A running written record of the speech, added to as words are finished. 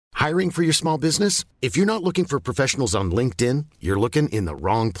Hiring for your small business? If you're not looking for professionals on LinkedIn, you're looking in the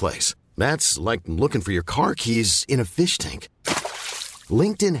wrong place. That's like looking for your car keys in a fish tank.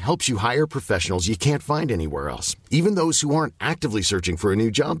 LinkedIn helps you hire professionals you can't find anywhere else, even those who aren't actively searching for a new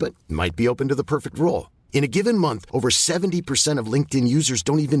job but might be open to the perfect role. In a given month, over 70% of LinkedIn users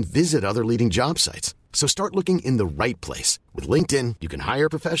don't even visit other leading job sites. So start looking in the right place. With LinkedIn, you can hire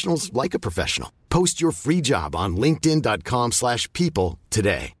professionals like a professional. Post your free job on linkedin.com/people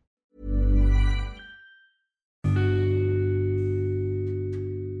today.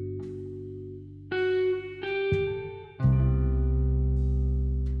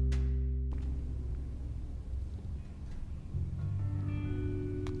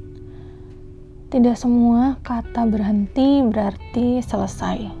 Tidak semua kata berhenti berarti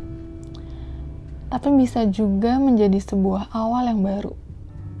selesai. Tapi bisa juga menjadi sebuah awal yang baru.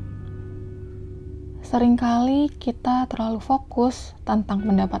 Seringkali kita terlalu fokus tentang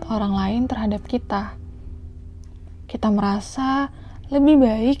pendapat orang lain terhadap kita. Kita merasa lebih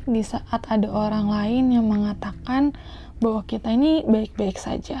baik di saat ada orang lain yang mengatakan bahwa kita ini baik-baik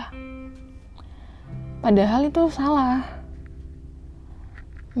saja. Padahal itu salah.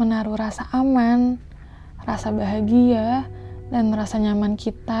 Menaruh rasa aman, rasa bahagia, dan rasa nyaman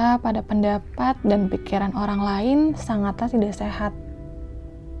kita pada pendapat dan pikiran orang lain sangatlah tidak sehat.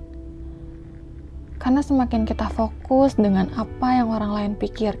 Karena semakin kita fokus dengan apa yang orang lain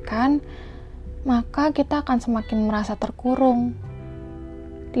pikirkan, maka kita akan semakin merasa terkurung,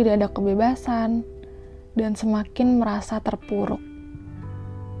 tidak ada kebebasan, dan semakin merasa terpuruk.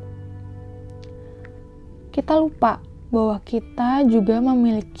 Kita lupa bahwa kita juga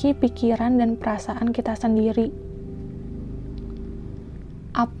memiliki pikiran dan perasaan kita sendiri.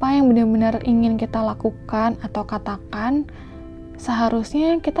 Apa yang benar-benar ingin kita lakukan atau katakan,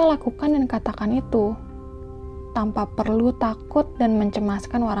 seharusnya kita lakukan dan katakan itu, tanpa perlu takut dan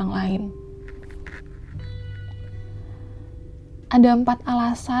mencemaskan orang lain. Ada 4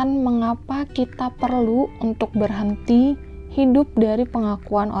 alasan mengapa kita perlu untuk berhenti hidup dari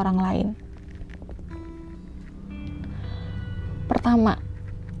pengakuan orang lain. Pertama,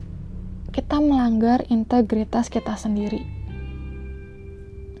 kita melanggar integritas kita sendiri.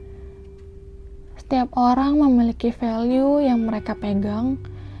 Setiap orang memiliki value yang mereka pegang,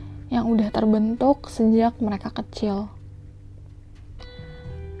 yang udah terbentuk sejak mereka kecil.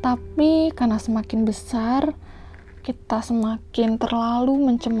 Tapi karena semakin besar, kita semakin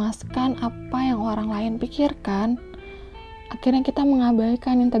terlalu mencemaskan apa yang orang lain pikirkan, akhirnya kita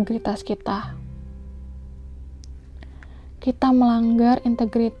mengabaikan integritas kita. Kita melanggar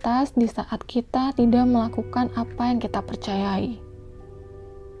integritas di saat kita tidak melakukan apa yang kita percayai.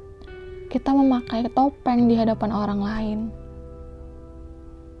 Kita memakai topeng di hadapan orang lain.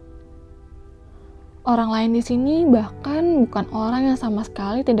 Orang lain di sini bahkan bukan orang yang sama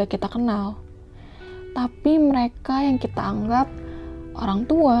sekali tidak kita kenal, tapi mereka yang kita anggap orang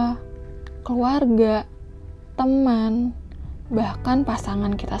tua, keluarga, teman, bahkan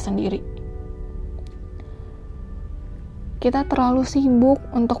pasangan kita sendiri. Kita terlalu sibuk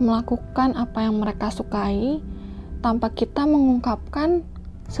untuk melakukan apa yang mereka sukai, tanpa kita mengungkapkan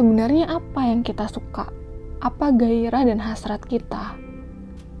sebenarnya apa yang kita suka, apa gairah dan hasrat kita.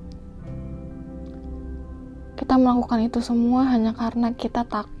 Kita melakukan itu semua hanya karena kita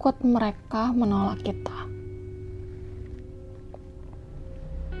takut mereka menolak kita.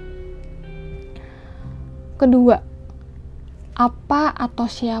 Kedua, apa atau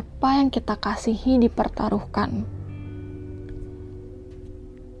siapa yang kita kasihi dipertaruhkan.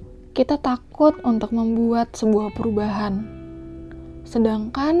 Kita takut untuk membuat sebuah perubahan.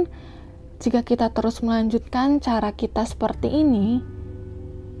 Sedangkan, jika kita terus melanjutkan cara kita seperti ini,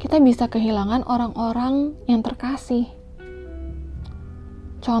 kita bisa kehilangan orang-orang yang terkasih.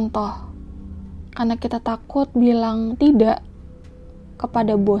 Contoh, karena kita takut bilang tidak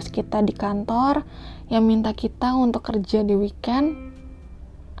kepada bos kita di kantor yang minta kita untuk kerja di weekend,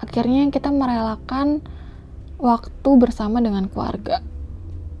 akhirnya kita merelakan waktu bersama dengan keluarga.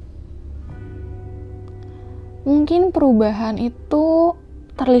 Mungkin perubahan itu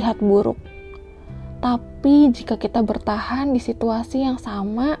terlihat buruk, tapi jika kita bertahan di situasi yang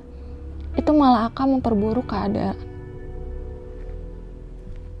sama, itu malah akan memperburuk keadaan.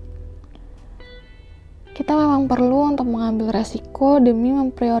 Kita memang perlu untuk mengambil resiko demi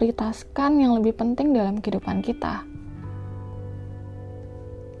memprioritaskan yang lebih penting dalam kehidupan kita.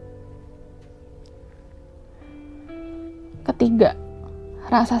 Ketiga,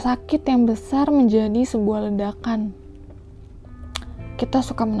 rasa sakit yang besar menjadi sebuah ledakan. Kita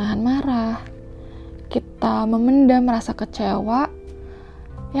suka menahan marah, kita memendam rasa kecewa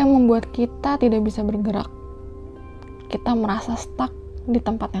yang membuat kita tidak bisa bergerak. Kita merasa stuck di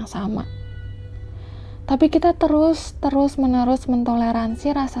tempat yang sama. Tapi kita terus-menerus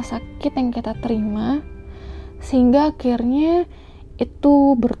mentoleransi rasa sakit yang kita terima, sehingga akhirnya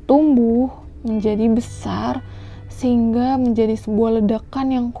itu bertumbuh menjadi besar, sehingga menjadi sebuah ledakan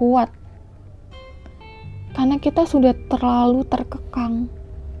yang kuat. Karena kita sudah terlalu terkekang,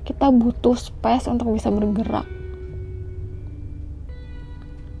 kita butuh space untuk bisa bergerak.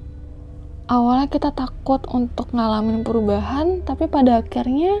 Awalnya kita takut untuk ngalamin perubahan, tapi pada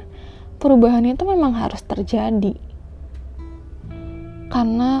akhirnya perubahan itu memang harus terjadi.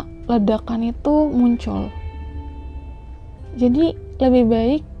 Karena ledakan itu muncul. Jadi lebih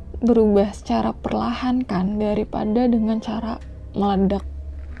baik berubah secara perlahan kan, daripada dengan cara meledak.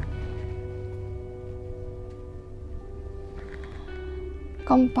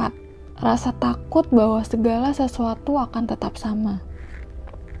 Keempat, rasa takut bahwa segala sesuatu akan tetap sama.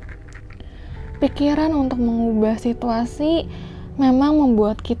 Pikiran untuk mengubah situasi memang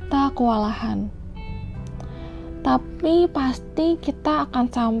membuat kita kewalahan. Tapi pasti kita akan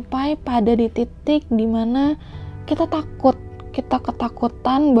sampai pada di titik di mana kita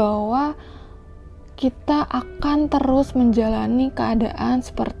ketakutan bahwa kita akan terus menjalani keadaan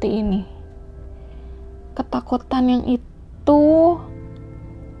seperti ini. Ketakutan yang itu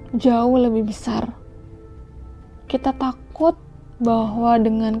jauh lebih besar. Kita takut bahwa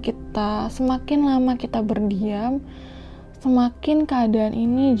dengan kita semakin lama kita berdiam, semakin keadaan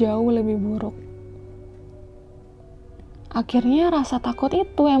ini jauh lebih buruk. Akhirnya rasa takut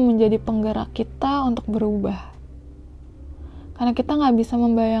itu yang menjadi penggerak kita untuk berubah. Karena kita nggak bisa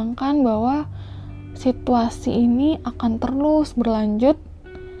membayangkan bahwa situasi ini akan terus berlanjut,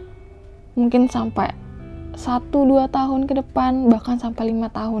 mungkin sampai 1-2 tahun ke depan, bahkan sampai 5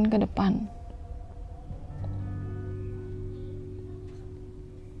 tahun ke depan.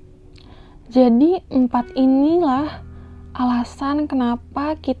 Jadi 4 inilah alasan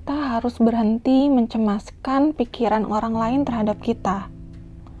kenapa kita harus berhenti mencemaskan pikiran orang lain terhadap kita.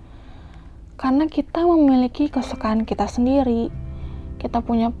 Karena kita memiliki kesukaan kita sendiri, kita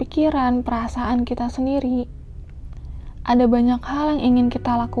punya pikiran, perasaan kita sendiri. Ada banyak hal yang ingin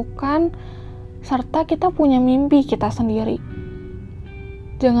kita lakukan, serta kita punya mimpi kita sendiri.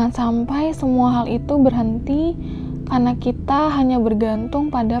 Jangan sampai semua hal itu berhenti karena kita hanya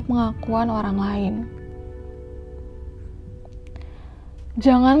bergantung pada pengakuan orang lain.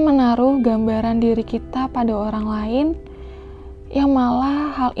 Jangan menaruh gambaran diri kita pada orang lain, yang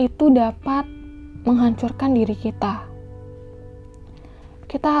malah hal itu dapat menghancurkan diri kita.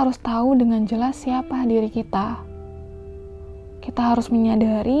 Kita harus tahu dengan jelas siapa diri kita. Kita harus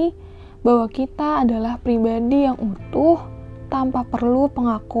menyadari bahwa kita adalah pribadi yang utuh tanpa perlu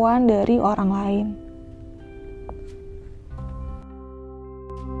pengakuan dari orang lain.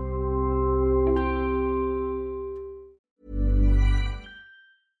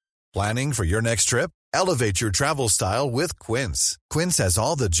 Planning for your next trip? Elevate your travel style with Quince. Quince has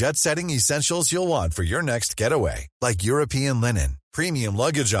all the jet-setting essentials you'll want for your next getaway, like European linen, premium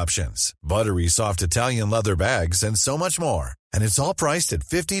luggage options, buttery soft Italian leather bags, and so much more. And it's all priced at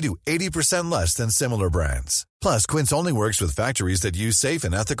 50 to 80% less than similar brands. Plus, Quince only works with factories that use safe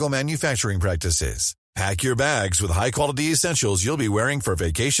and ethical manufacturing practices. Pack your bags with high-quality essentials you'll be wearing for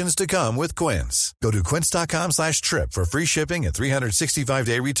vacations to come with Quince. Go to quince.com/trip for free shipping and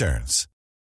 365-day returns.